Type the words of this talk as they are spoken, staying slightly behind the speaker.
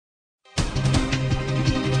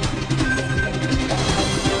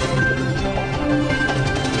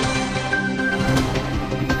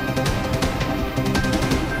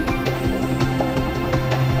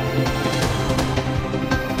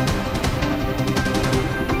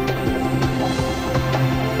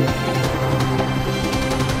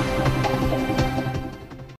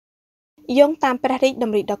យោងតាមព្រះរាជត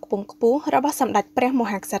ម្រិដ៏ខ្ពង់ខ្ពស់របស់សម្ដេចព្រះម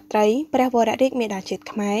ហាក្សត្រីព្រះវររាជមេដាជាតិ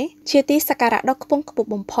ខ្មែរជាទីសក្ការៈដ៏ខ្ពង់ខ្ពស់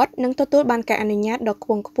បំផុតនិងទទួលបានការអនុញ្ញាតដ៏ខ្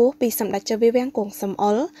ពង់ខ្ពស់ពីសម្ដេចចៅវាំងគង់សំអ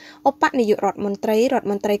ល់ឧបនាយករដ្ឋមន្ត្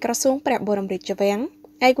រីក្រសួងព្រះបរមរាជវាំង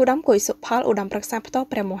ឯកឧត្តមគួយសុផលឧត្តមប្រឹក្សាផ្ទាល់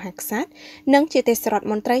ព្រះមហាក្សត្រនិងជាទេសរដ្ឋ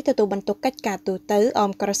មន្ត្រីទទួលបន្ទុកកិច្ចការទូតអ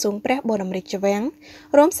មក្រសួងព្រះបរមរាជវាំង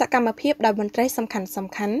រួមសកម្មភាពដោយមន្ត្រីសំ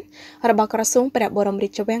ខាន់របស់ក្រសួងព្រះបរមរា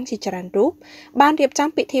ជវាំងជាច្រើនរូបបានរៀបចំ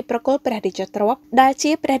ពិធីប្រគល់ព្រះរាជទ្រព្យដែល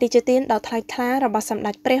ជាព្រះរាជទានដ៏ថ្លៃថ្លារបស់សម្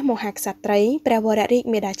ដេចព្រះមហាក្សត្រីព្រះវររាជ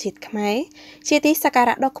មេដាជាតិខ្មែរជាទីសក្កា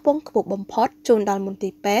រៈដ៏ខ្ពង់ខ្ពស់បំផុតជូនដល់មន្ទី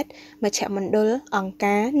រពេទ្យមជ្ឈមណ្ឌលអង្គ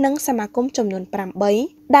ការនិងសមាគមចំនួន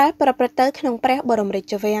8ដែលប្រព្រឹត្តទៅក្នុងព្រះបរមរា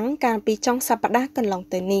ជវាំងកាលពីចុងសប្តាហ៍កន្លង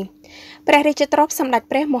ទៅនេះព្រះរាជទ្រព្យសម្ដេច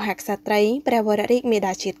ព្រះមហាក្សត្រីព្រះវររាជមេ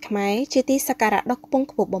ដាជាតិខ្មែរជាទីសក្ការៈដ៏ខ្ពង់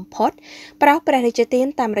ខ្ពស់បំផុតប្រោសព្រះរាជទាន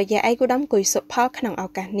តាមរយៈឯកឧត្តមគួយសុផលក្នុងឱ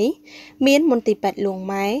កាសនេះមានមន្ទីរពេទ្យលួង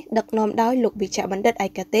ម៉ែដឹកនាំដោយលោកវិជ្ជបណ្ឌិតឯ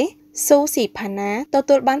កទេសស៊ូស៊ីផាណាទ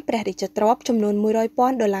ទួលបានព្រះរាជទ្រព្យចំនួន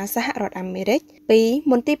$100,000សហរដ្ឋអាមេរិក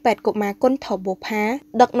2មន្ទីរពេទ្យកុមារគុណថបូផា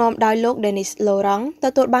ដឹកនាំដោយលោក Denis Lorong ទ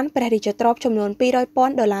ទួលបានព្រះរាជទ្រព្យចំនួន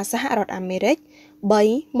$200,000សហរដ្ឋអាមេរិក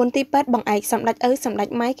3មន្ទីរពេទ្យបង្អែកសម្ដេចឪសម្ដេច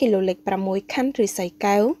ម៉ែគីឡូលេខ6ខណ្ឌឫស្សី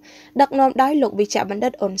កែវដឹកនាំដោយលោកវិជ្ជបណ្ឌិ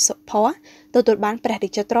តអ៊ុនសុផាទទួលបានព្រះរា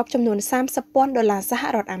ជទ្រព្យចំនួន$30,000សហ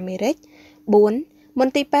រដ្ឋអាមេរិក4ម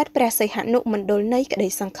ន្ទីរពេទ្យព្រះសីហនុមណ្ឌលនៃក្តី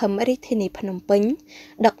សង្ឃឹមរាជធានីភ្នំពេញ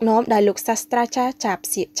ដឹកនាំដោយលោកសាស្ត្រាចារ្យចាប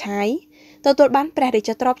សៀកឆាយទទួលបានព្រះរាជ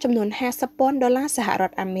ទ្រព្យចំនួន$50,000សហរ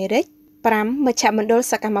ដ្ឋអាមេរិក5មជ្ឈមណ្ឌល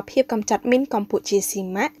សកម្មភាពកម្ចាត់មីនកម្ពុជាស៊ី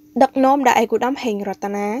ម៉ាក់ដឹកនាំដោយឯកឧត្តមហេងរត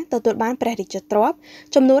នាទទួលបានព្រះរាជទ្រព្យ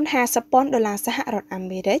ចំនួន$50,000សហរដ្ឋអា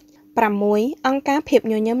មេរិក6អង្គការភាព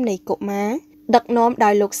ញញឹមនៃកុមារដឹកនាំដោ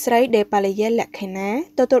យលោកស្រីដេប៉ាលីយ៉ែលក្ខិណា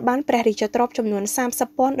ទទួលបានព្រះរាជទ្រព្យចំនួន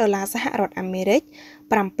$30,000សហរដ្ឋអាមេរិក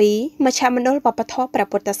7មជ្ឈមណ្ឌលវប្បធម៌ព្រះ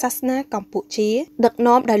ពុទ្ធសាសនាកម្ពុជាដឹក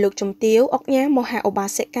នាំដោយលោកជំទាវអុកញ៉ាមហាឧបា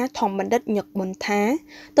សិកាធម្មបណ្ឌិតញឹកមុនថា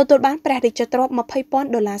ទទួលបានព្រះរាជទ្រព្យ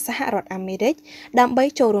$20,000សហរដ្ឋអាមេរិកដើម្បី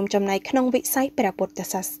ចូលរួមចំណែកក្នុងវិស័យព្រះពុទ្ធ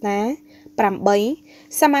សាសនា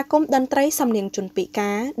8សមាគមតន្ត្រីសំនៀងជនពិ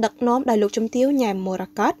ការដឹកនាំដោយលោកជំទាវញ៉ែមមរ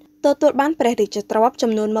កតទទួលបានព្រះរាជទ្រព្យ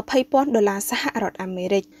ចំនួន$20,000សហរដ្ឋអាមេ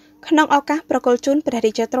រិកក្នុងឱកាសប្រគល់ជូនព្រះ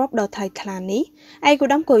រាជទ្រព្យដ៏ថ្លៃថ្លានេះឯកឧ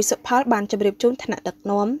ត្តមគួយសុផលបានជម្រាបជូនថ្នាក់ដឹក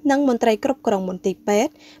នាំនិងមន្ត្រីគ្រប់គ្រងមន្ទីរពេទ្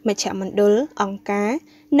យមជ្ឈមណ្ឌលអង្គការ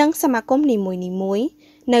និងសមាគមនីមួយៗ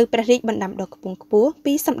នៅព្រះរាជបណ្ដាំដ៏ខ្ពង់ខ្ពស់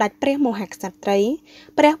ពីសម្ដេចព្រះមហាក្សត្រី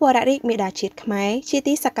ព្រះវររាជមេដាជាតិខ្មែរជា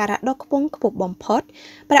ទីសក្ការៈដ៏ខ្ពង់ខ្ពស់បំផុត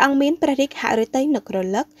ព្រះអង្គមានព្រះរាជហឫទ័យនឹករ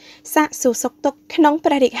លឹកសាកសួរសុខទុក្ខក្នុងព្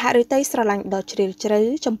រះរាជហឫទ័យស្រឡាញ់ដ៏ជ្រាលជ្រៅ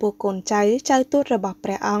ចំពោះកូនចៅទូតរបស់ព្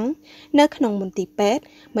រះអង្គនៅក្នុងមន្ទីរពេទ្យ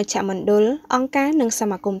មជ្ឈមណ្ឌលអង្គការនិងស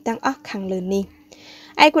មាគមទាំងអស់ខាងលើនេះ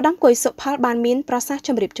ឯកឧត្តមគួយសុផលបានមានប្រសាសន៍ជ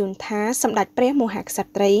ម្រាបជូនថាសម្ដេចព្រះមហាក្ស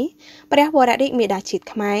ត្រីព្រះវររាជមេដាជាតិ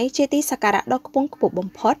ខ្មែរជាទីសក្ការៈដ៏ខ្ពង់ខ្ពស់បំ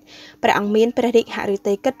ផុតព្រះអង្គមានព្រះរាជហឫ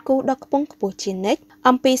ទ័យកិត្តគូដ៏ខ្ពង់ខ្ពស់ជានិច្ច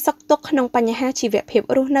អំពីសុខទុក្ខក្នុងបញ្ហាជីវភាព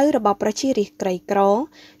រស់នៅរបស់ប្រជារាស្ត្រក្រីក្រ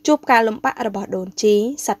ជួបការលំបាករបស់ដូនជី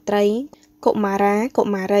ស្ត្រីកុមារាកុ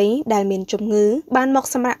មារីដែលមានជំងឺបានមក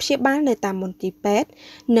សម្រាប់ព្យាបាលនៅតាមមន្ទីរពេទ្យ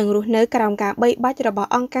និងរស់នៅក្រោមការបីបាច់របស់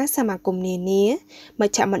អង្គការសមាគមនានាម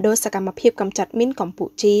ជ្ឈមណ្ឌលសកម្មភាពកម្ចាត់មីនកម្ពុ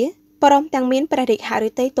ជាព្រមទាំងមានព្រះរាជហឫ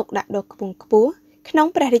ទ័យទុកដាក់ដ៏ខ្ពង់ខ្ពស់ក្នុង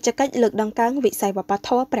ព្រះរាជកិច្ចលើកដង្កើងវិស័យវប្បធ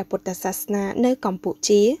ម៌ព្រះពុទ្ធសាសនានៅកម្ពុ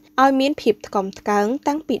ជាឲ្យមានភាពថ្កុំថ្កើង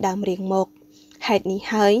តាំងពីដើមរៀងមកហេតុនេះ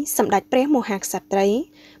ហើយសម្ដេចព្រះមហាក្សត្រី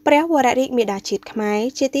ព្រះវររាជមេដាជាតិខ្មែរ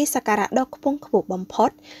ជាទីសក្ការៈដ៏ខ្ពង់ខ្ពស់បំផុត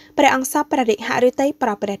ព្រះអង្គសពព្រះរាជហឫទ័យប្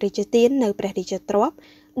រោសព្រះរាជទាននៅព្រះរាជទ្រព្យ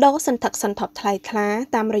ដ៏សន្ធឹកសន្ធាប់ថ្លៃថ្លា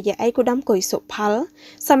តាមរយៈឯកឧត្តមគួយសុផល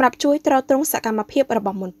សម្រាប់ជួយទ្រទ្រង់សកម្មភាពរប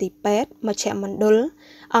ស់មន្ទីរពេទ្យមជ្ឈមណ្ឌល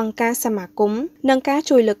អង្គការសមាគមនិងការ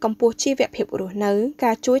ជួយលើកកម្ពស់ជីវភាពរស់នៅ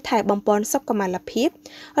ការជួយថែបំពន់សុខុមាលភាព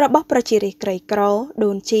របស់ប្រជារាស្ត្រក្រីក្រ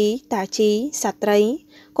ដូនជីតាជីស្ត្រី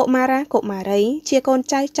កុមារាកុមារីជាកូន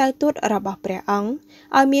ចៅទូតរបស់ព្រះអង្គ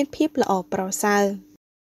ឲ្យមានភាពល្អប្រសើរ